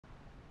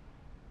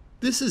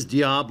This is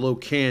Diablo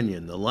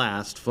Canyon, the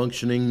last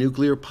functioning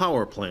nuclear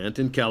power plant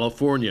in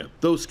California.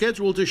 Though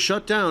scheduled to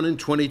shut down in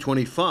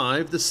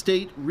 2025, the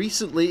state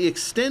recently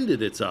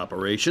extended its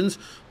operations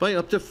by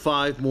up to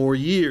 5 more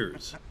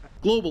years.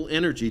 Global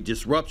energy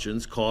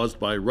disruptions caused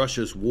by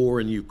Russia's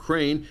war in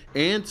Ukraine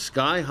and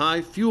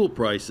sky-high fuel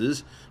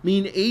prices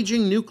mean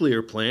aging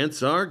nuclear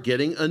plants are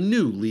getting a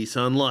new lease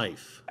on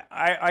life.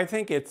 I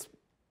think it's,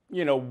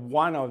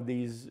 one of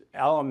these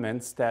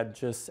elements that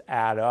just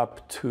add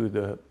up to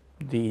the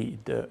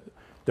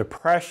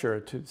pressure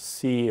to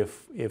see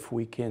if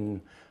we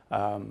can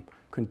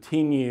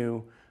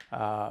continue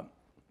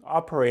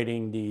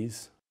operating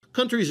these.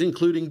 Countries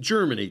including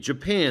Germany,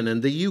 Japan,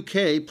 and the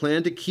UK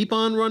plan to keep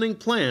on running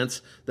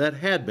plants that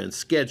had been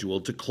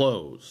scheduled to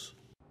close.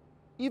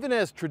 Even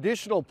as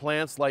traditional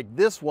plants like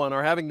this one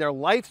are having their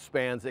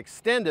lifespans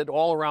extended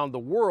all around the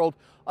world,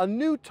 a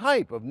new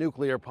type of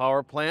nuclear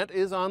power plant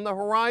is on the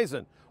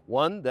horizon,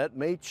 one that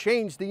may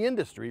change the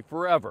industry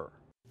forever.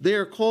 They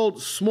are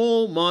called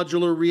Small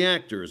Modular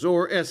Reactors,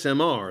 or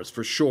SMRs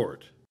for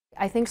short.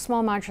 I think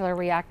small modular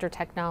reactor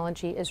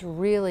technology is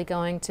really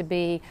going to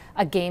be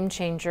a game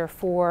changer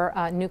for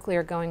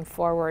nuclear going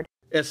forward.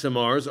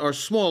 SMRs are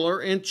smaller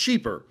and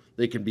cheaper.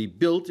 They can be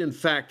built in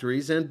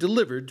factories and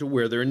delivered to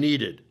where they're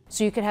needed.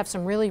 So you could have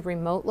some really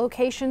remote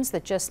locations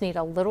that just need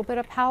a little bit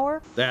of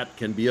power. That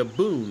can be a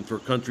boon for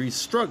countries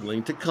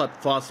struggling to cut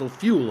fossil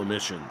fuel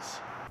emissions.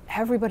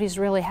 Everybody's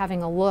really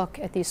having a look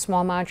at these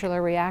small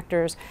modular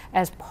reactors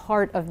as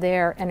part of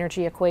their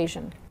energy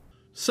equation.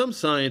 Some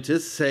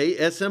scientists say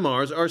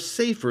SMRs are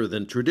safer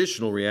than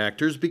traditional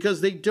reactors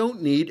because they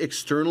don't need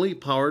externally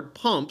powered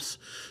pumps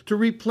to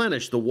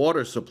replenish the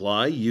water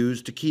supply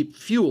used to keep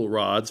fuel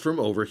rods from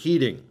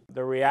overheating.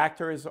 The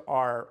reactors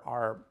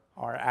are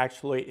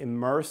actually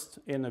immersed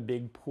in a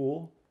big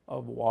pool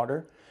of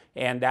water,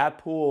 and that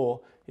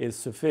pool is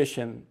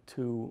sufficient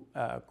to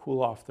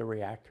cool off the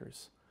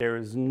reactors. There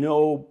is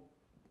no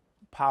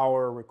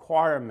power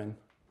requirement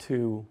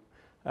to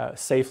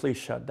safely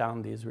shut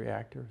down these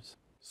reactors.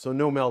 So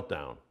no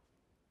meltdown?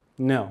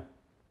 No.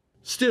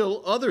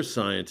 Still, other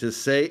scientists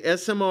say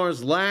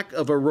SMR's lack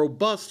of a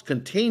robust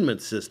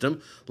containment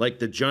system, like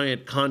the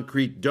giant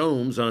concrete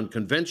domes on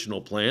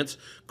conventional plants,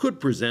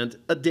 could present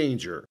a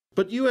danger.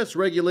 But U.S.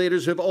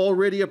 regulators have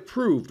already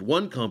approved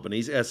one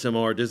company's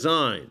SMR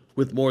design.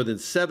 With more than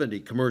 70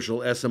 commercial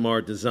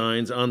SMR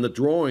designs on the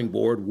drawing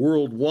board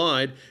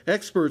worldwide,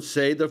 experts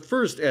say the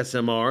first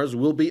SMRs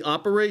will be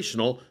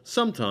operational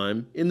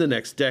sometime in the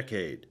next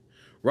decade.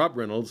 Rob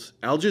Reynolds,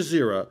 Al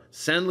Jazeera,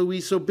 San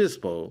Luis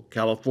Obispo,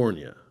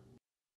 California.